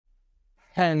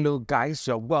Hello guys,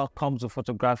 you're welcome to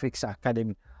Photographics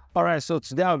Academy. Alright, so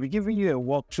today I'll be giving you a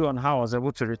walkthrough on how I was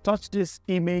able to retouch this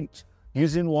image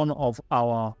using one of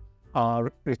our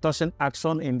retouching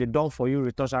action in the Done For You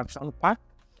retouch action pack.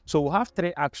 So we'll have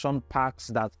 3 action packs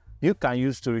that you can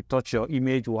use to retouch your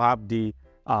image. We'll have the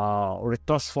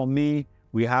retouch for me,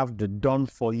 we have the Done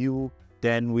For You,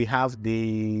 then we have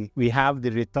the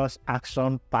retouch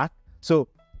action pack. So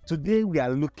today we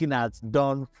are looking at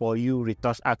Done For You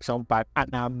retouch action pack, an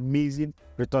amazing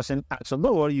retouching action.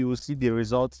 Don't worry, you will see the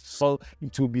results, so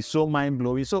it will be so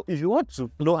mind-blowing. So if you want to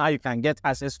know how you can get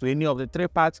access to any of the 3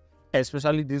 parts,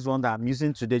 especially this one that I'm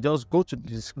using today, just go to the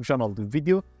description of the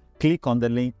video, click on the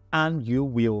link, and you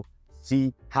will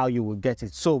see how you will get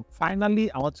it. So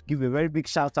finally, I want to give a very big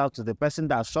shout out to the person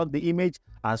that shot the image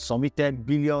and submitted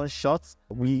billion shots.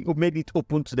 We made it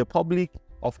open to the public.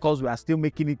 Of course, we are still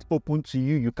making it open to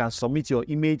you. You can submit your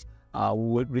image. We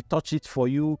will retouch it for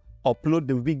you, upload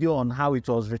the video on how it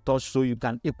was retouched, so you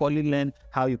can equally learn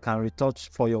how you can retouch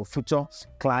for your future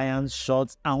clients'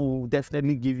 shots, and we'll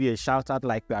definitely give you a shout out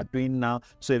like we are doing now.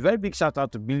 So a very big shout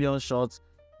out to Billion Shots.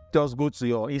 Just go to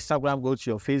your Instagram, go to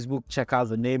your Facebook, check out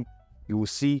the name. You will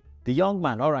see the young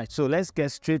man. All right, so let's get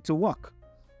straight to work.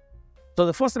 So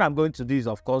the first thing I'm going to do is,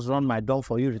 of course, run my Done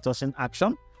For You retouching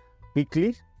action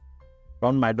quickly.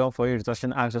 Run my Done For You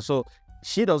retouching action. So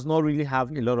she does not really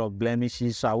have a lot of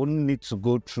blemishes, so I wouldn't need to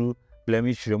go through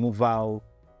blemish removal.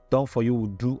 Done For You will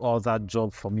do all that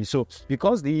job for me. So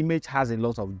because the image has a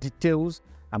lot of details,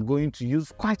 I'm going to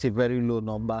use quite a very low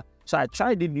number. So I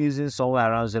tried it using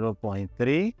somewhere around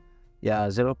 0.3. Yeah,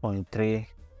 0.3.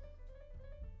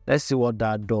 Let's see what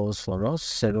that does for us.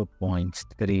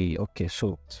 0.3. Okay,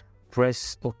 so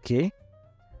press OK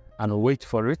and wait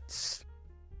for it.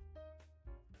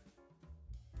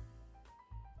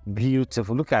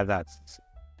 Beautiful. Look at that.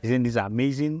 Isn't this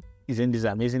amazing? Isn't this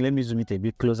amazing? Let me zoom it a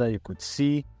bit closer. You could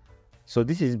see. So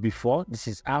this is before, this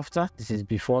is after, this is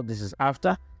before, this is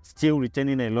after. Still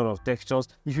retaining a lot of textures.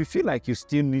 If you feel like you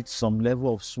still need some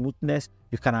level of smoothness,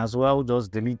 you can as well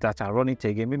just delete that and run it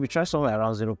again. Maybe try somewhere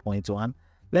around 0.1.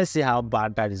 Let's see how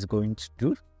bad that is going to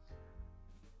do.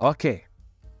 Okay.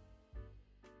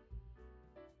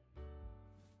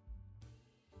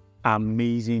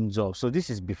 Amazing job. So this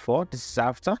is before, this is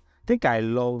after. I think I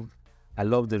love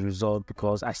the result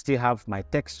because I still have my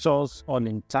textures all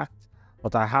intact,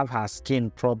 but I have her skin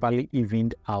properly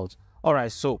evened out. All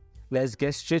right, so let's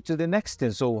get straight to the next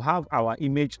thing. So we have our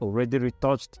image already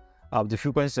retouched, the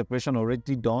frequency separation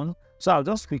already done. So I'll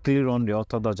just quickly run the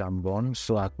auto dodge and burn,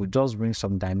 so I could just bring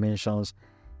some dimensions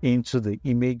into the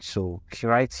image. So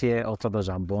right here, auto dodge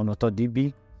and burn, auto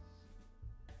DB.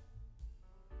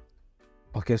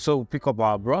 Okay, so we'll pick up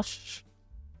our brush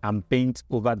and paint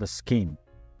over the skin,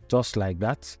 just like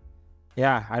that.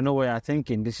 Yeah, I know what you're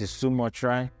thinking. This is too much,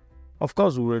 right? Of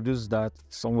course, we'll reduce that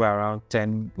somewhere around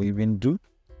 10. We even do.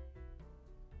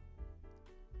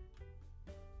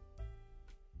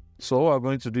 So what we're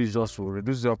going to do is just we'll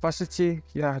reduce the opacity.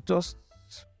 Yeah, just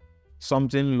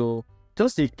something low,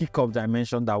 just a kick of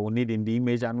dimension that we'll need in the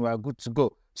image, and we're good to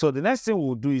go. So the next thing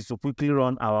we'll do is to quickly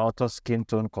run our auto skin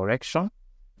tone correction.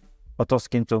 Auto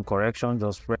skin tone correction,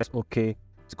 just press OK.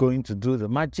 It's going to do the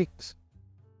magic.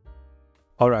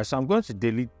 All right, so I'm going to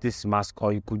delete this mask,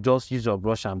 or you could just use your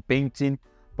brush and painting,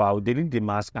 but I'll delete the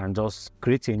mask and just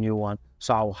create a new one.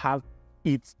 So I'll have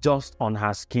it just on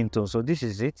her skin tone. So this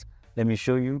is it. Let me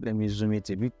show you. Let me zoom it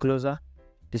a bit closer.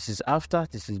 This is after,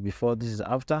 this is before, this is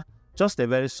after. Just a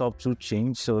very subtle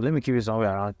change. So let me keep it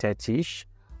somewhere around 30-ish.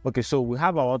 Okay, so we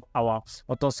have our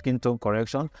auto skin tone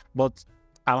correction, but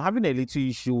I'm having a little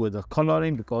issue with the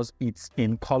coloring because it's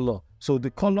in color. So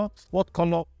the color, what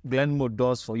color blend mode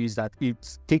does for you is that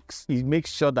it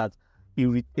makes sure that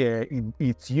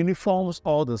it uniforms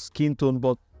all the skin tone.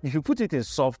 But if you put it in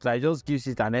soft light, it just gives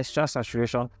it an extra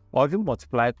saturation, or if you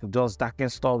multiply it, just darken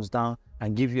stuff down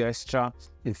and give you extra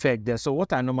effect there. So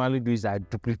what I normally do is I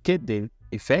duplicate the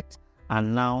effect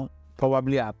and now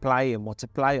probably apply a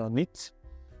multiply on it,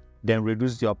 then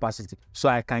reduce the opacity, so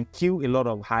I can kill a lot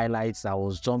of highlights that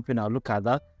was jumping out. Look at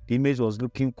that. The image was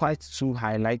looking quite too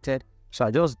highlighted, so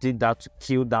I just did that to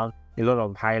kill down a lot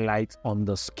of highlights on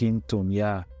the skin tone.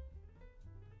 Yeah.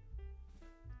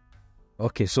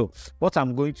 Okay, so what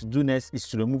I'm going to do next is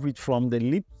to remove it from the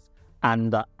lips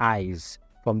and the eyes.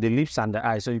 From the lips and the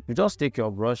eyes. So you can just take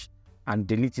your brush and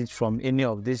delete it from any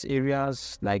of these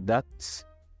areas like that.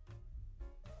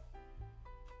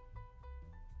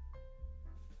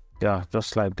 Yeah,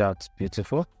 just like that.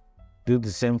 Beautiful. Do the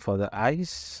same for the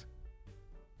eyes.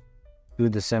 Do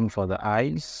the same for the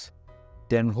eyes.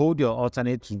 Then hold your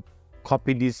alternate to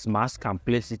copy this mask and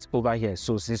place it over here.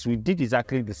 So since we did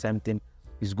exactly the same thing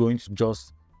is going to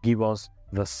just give us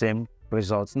the same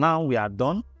results. Now we are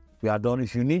done. We are done.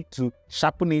 If you need to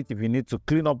sharpen it, if you need to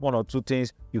clean up one or two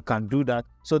things, you can do that.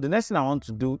 So the next thing I want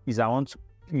to do is I want to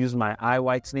use my eye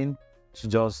whitening to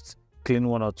just clean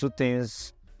one or two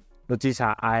things. Notice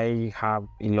how I have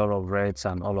a lot of reds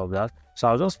and all of that. So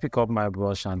I'll just pick up my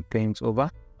brush and paint over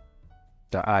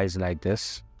the eyes like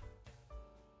this.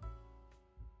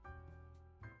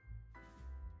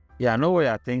 Yeah, I know what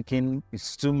you're thinking.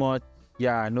 It's too much.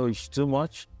 Yeah, I know it's too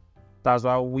much. That's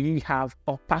why we have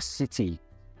opacity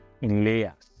in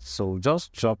layers. So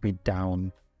just drop it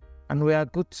down and we are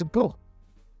good to go.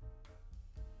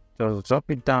 Just drop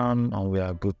it down and we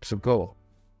are good to go.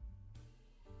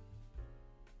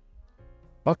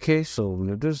 Okay, so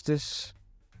we'll reduce this.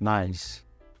 Nice.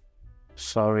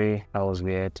 Sorry, that was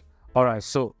weird. All right,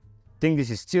 so I think this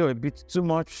is still a bit too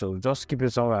much, so just keep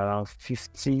it somewhere around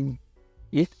 50.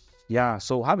 Yeah,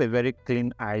 so have a very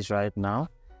clean eyes right now.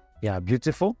 Yeah,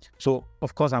 beautiful. So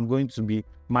of course I'm going to be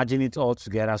merging it all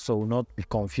together so we'll not be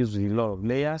confused with a lot of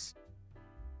layers.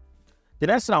 The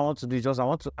next thing I want to do is I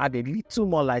want to add a little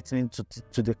more lightening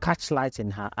to the catch light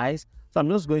in her eyes. So I'm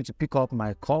just going to pick up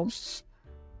my curves,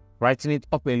 brighten it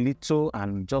up a little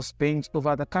and just paint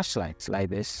over the catch light like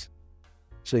this.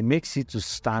 So it makes it to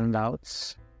stand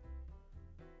out.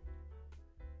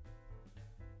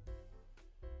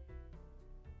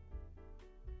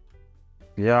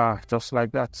 Yeah, just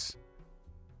like that.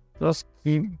 Just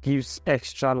gives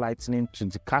extra lightening to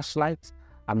the catch light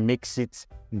and makes it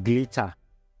glitter.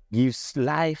 Gives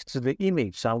life to the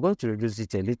image. So I'm going to reduce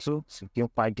it a little to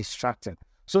get quite distracting.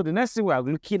 So the next thing we are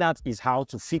looking at is how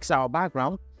to fix our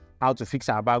background. How to fix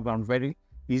our background very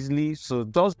easily. So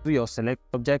just do your select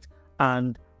object.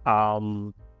 And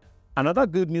another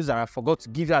good news that I forgot to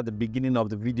give you at the beginning of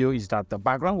the video is that the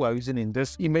background we're using in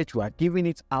this image, we are giving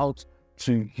it out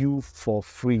to you for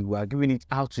free. We are giving it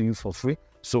out to you for free.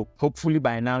 So hopefully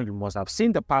by now you must have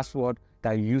seen the password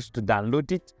that you used to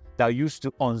download it, that you used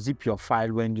to unzip your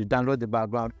file when you download the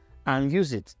background and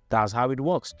use it. That's how it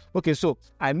works. Okay, so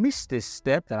I missed this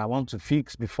step that I want to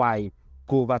fix before I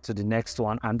go over to the next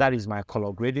one, and that is my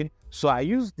color grading. So I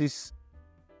use this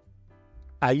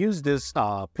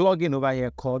plugin over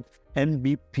here called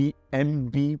MVP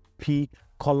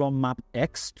Color Map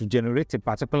X to generate a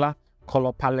particular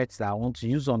color palette that I want to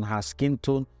use on her skin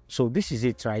tone. So this is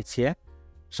it right here.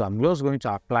 So I'm just going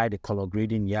to apply the color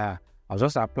grading. Yeah, I'll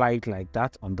just apply it like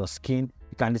that on the skin.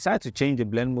 You can decide to change the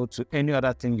blend mode to any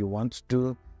other thing you want to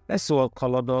do. Let's see what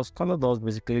color does. Color does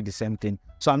basically the same thing.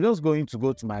 So I'm just going to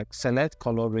go to my select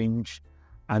color range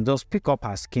and just pick up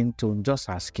her skin tone, just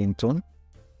her skin tone.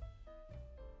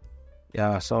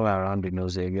 Yeah, somewhere around the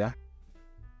nose area.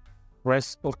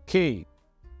 Press OK.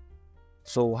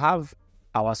 So have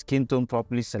our skin tone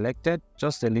properly selected,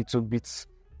 just a little bit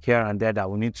here and there that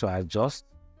we need to adjust.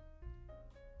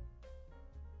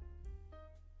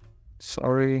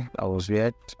 Sorry, that was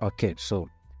weird. Okay, so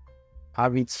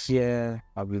have it here,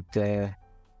 have it there.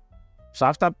 So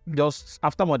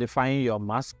after modifying your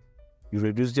mask, you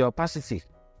reduce the opacity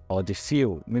or the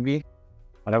fill, maybe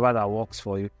whatever that works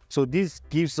for you. So this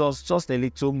gives us just a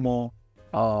little more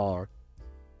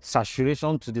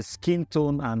saturation to the skin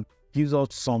tone and gives us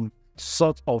some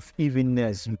sort of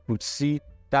evenness. You could see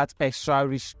that extra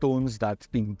rich tones that's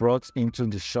been brought into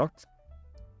the shot.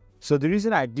 So the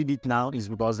reason I did it now is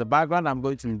because the background I'm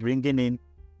going to be bringing in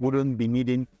wouldn't be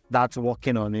needing that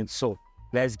working on it. So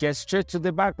let's get straight to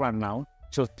the background now.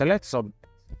 So select subject.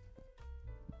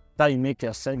 That you make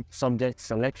your subject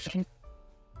selection.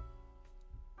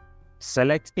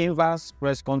 Select inverse,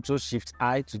 press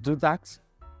Ctrl+Shift+I to do that.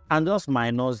 And just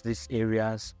minus these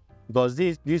areas because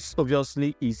this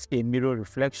obviously is a mirror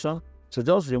reflection. So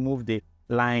just remove the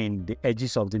line, the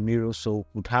edges of the mirror, so we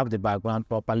would have the background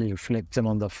properly reflecting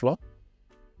on the floor.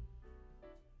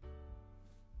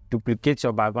 Duplicate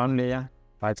your background layer.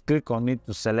 Right click on it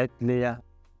to select layer,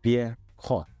 bear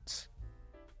cut.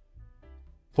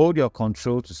 Hold your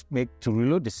control to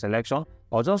reload the selection,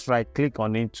 or just right click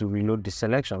on it to reload the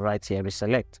selection. Right here,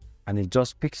 reselect, and it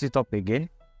just picks it up again.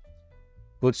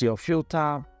 Go to your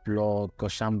filter, blur,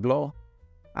 Gaussian blur,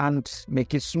 and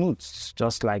make it smooth,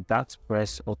 just like that.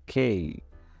 Press OK.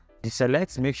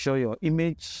 Deselect, make sure your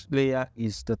image layer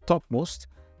is the topmost.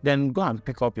 Then go and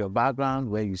pick up your background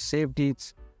where you saved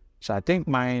it. So I think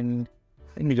mine,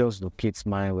 let me just locate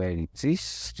mine where it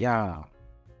is. Yeah.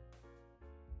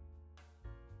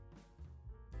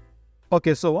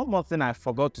 Okay, so one more thing I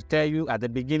forgot to tell you at the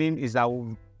beginning is that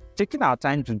we've taken our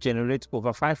time to generate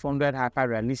over 500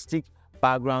 hyper-realistic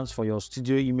backgrounds for your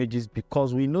studio images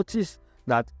because we noticed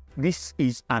that this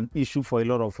is an issue for a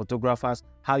lot of photographers,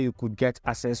 how you could get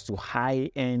access to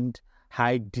high-end,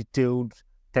 high detailed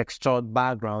textured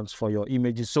backgrounds for your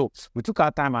images. So we took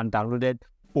our time and downloaded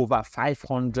over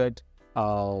 500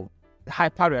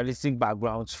 hyper realistic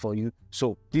backgrounds for you.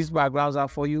 So these backgrounds are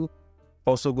for you.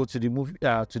 Also go to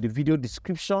the video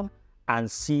description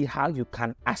and see how you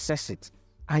can access it,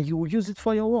 and you will use it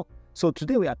for your work. So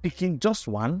today we are picking just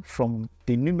one from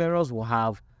the numerous we'll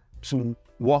have to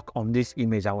work on this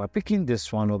image, and we're picking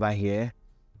this one over here.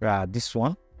 This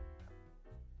one.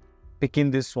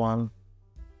 Picking this one,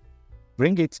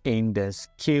 bring it in, then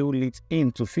scale it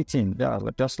in to fit in.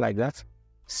 Just like that.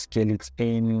 Scale it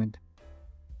in.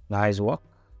 Nice work.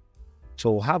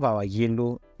 So we'll have our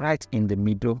yellow right in the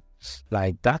middle,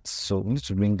 like that. So we need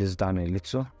to bring this down a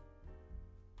little.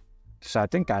 So I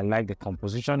think I like the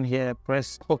composition here.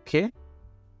 Press OK.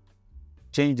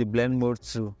 Change the blend mode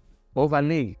to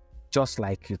overlay, just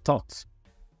like you thought.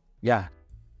 Yeah.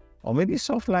 Or maybe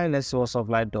soft light. Let's see what soft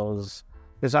light does.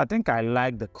 So I think I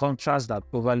like the contrast that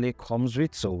overlay comes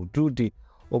with. So we'll do the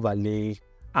overlay.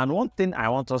 And one thing I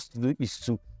want us to do is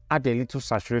to add a little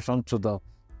saturation to the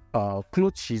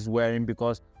clothes she's wearing,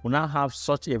 because we now have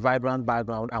such a vibrant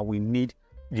background and we need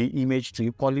the image to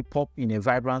equally pop in a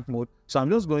vibrant mode. So I'm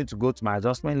just going to go to my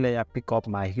adjustment layer, pick up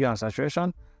my hue and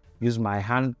saturation, use my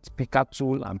hand picker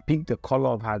tool and pick the color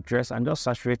of her dress and just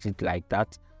saturate it like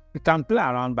that. You can play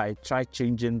around by try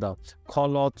changing the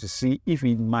color to see if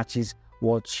it matches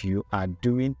what you are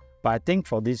doing. But I think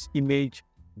for this image,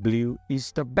 blue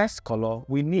is the best color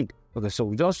we need. Okay, so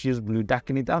we just use blue,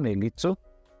 darken it down a little.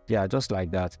 Yeah, just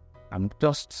like that. And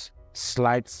just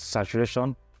slight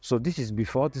saturation. So this is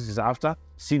before, this is after.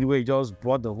 See the way it just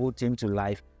brought the whole thing to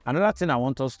life. Another thing I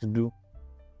want us to do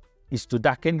is to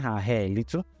darken her hair a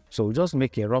little. So we just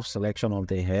make a rough selection of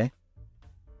the hair.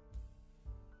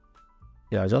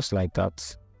 Yeah, just like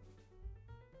that.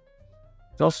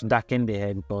 Just darken the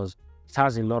hair because it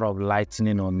has a lot of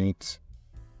lightening on it,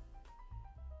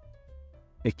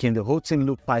 making the whole thing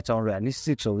look quite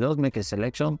unrealistic. So we just make a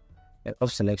selection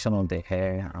of the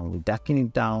hair and we darken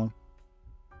it down.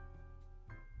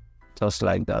 Just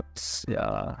like that.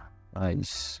 Yeah,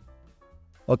 nice.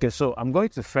 Okay, so I'm going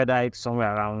to feather it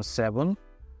somewhere around 7.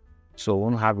 So we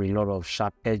won't have a lot of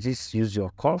sharp edges. Use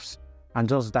your curves and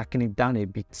just darken it down a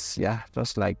bit. Yeah,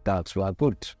 just like that. We are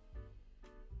good.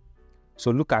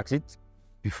 So look at it.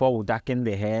 Before we darken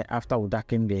the hair, after we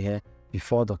darken the hair,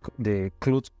 before the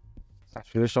clothes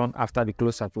saturation, after the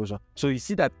clothes saturation. So you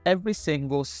see that every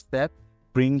single step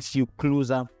brings you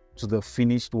closer to the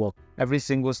finished work. Every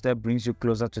single step brings you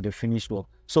closer to the finished work.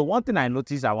 So one thing I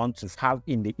noticed I want to have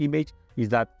in the image is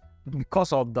that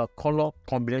because of the color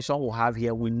combination we have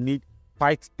here, we need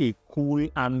quite a cool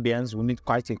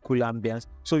ambience.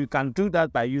 So you can do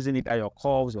that by using it at your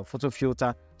curves, your photo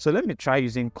filter. So let me try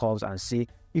using curves and see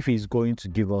if it's going to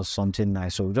give us something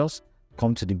nice. So just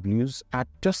come to the blues, add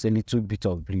just a little bit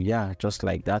of blue. Yeah, just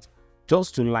like that.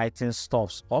 Just to lighten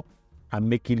stuffs up and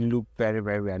make it look very,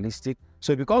 very realistic.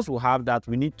 So because we have that,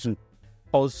 we need to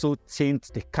also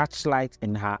tint the catch light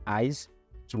in her eyes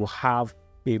to have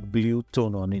a blue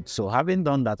tone on it. So having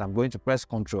done that, I'm going to press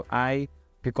Ctrl I,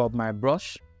 pick up my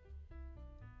brush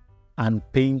and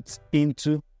paint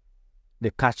into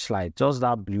the catch light, just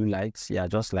that blue light. Yeah,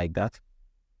 just like that.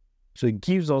 So it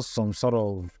gives us some sort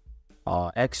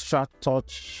of extra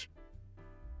touch,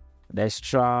 the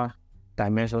extra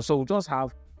dimension. So we'll just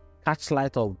have catch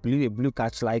light of blue, a blue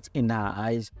catch light in our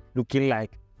eyes, looking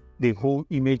like the whole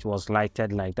image was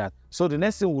lighted like that. So the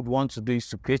next thing we'd want to do is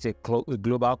to create a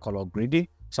global color grading.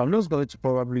 So I'm just going to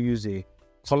probably use a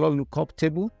color lookup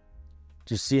table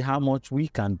to see how much we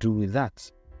can do with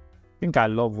that. I think I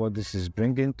love what this is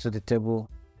bringing to the table.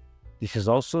 This is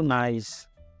also nice.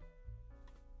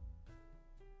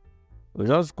 We'll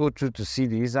just go through to see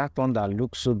the exact one that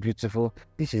looks so beautiful.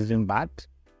 This isn't bad,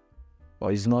 but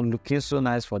it's not looking so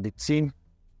nice for the team.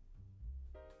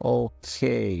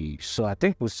 Okay, so I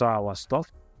think we saw our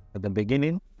stuff at the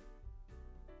beginning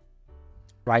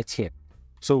right here.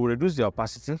 So we'll reduce the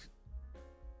opacity.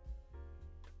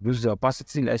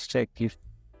 Let's check if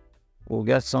we'll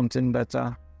get something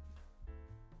better.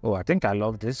 Oh, I think I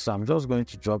love this, so I'm just going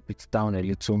to drop it down a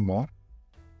little more.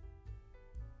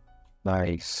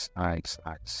 Nice.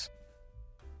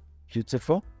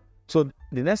 Beautiful. So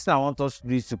the next thing I want us to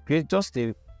do is to create just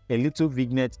a little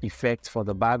vignette effect for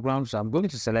the background. So I'm going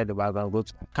to select the background, go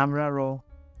to camera raw,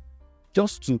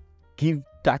 just to give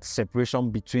that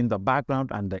separation between the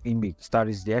background and the image. That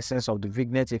is the essence of the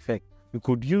vignette effect. You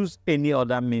could use any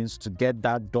other means to get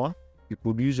that done. You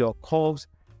could use your curves,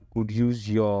 you could use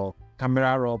your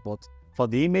camera raw, but for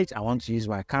the image, I want to use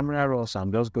my camera raw. So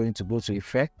I'm just going to go to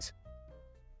effect,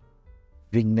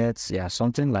 vignettes, yeah,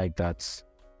 something like that.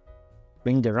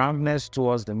 Bring the roundness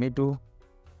towards the middle.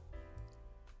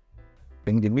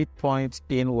 Bring the midpoint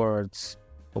inwards.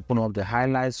 Open up the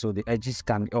highlights so the edges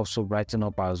can also brighten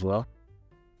up as well.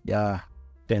 Yeah.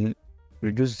 Then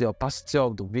reduce the opacity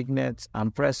of the vignette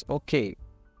and press OK.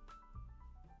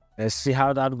 Let's see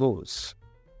how that goes.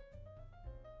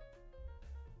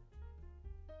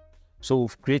 So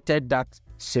we've created that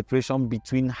separation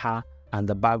between her and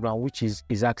the background, which is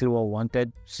exactly what we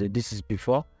wanted. So this is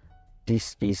before,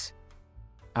 this is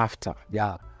after.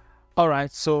 Yeah. All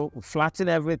right, so flatten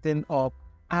everything up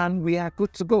and we are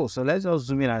good to go. So let's just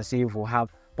zoom in and see if we have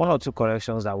one or two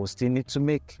corrections that we still need to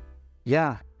make.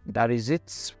 Yeah, that is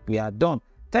it. We are done.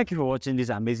 Thank you for watching this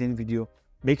amazing video.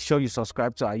 Make sure you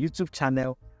subscribe to our YouTube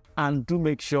channel and do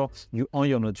make sure you on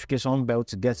your notification bell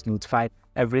to get notified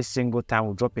every single time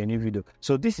we drop a new video.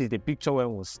 So this is the picture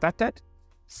when we started.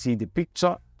 See the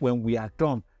picture when we are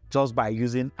done just by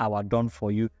using our done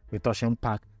for you retouching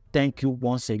pack. Thank you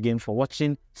once again for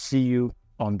watching. See you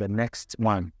on the next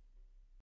one.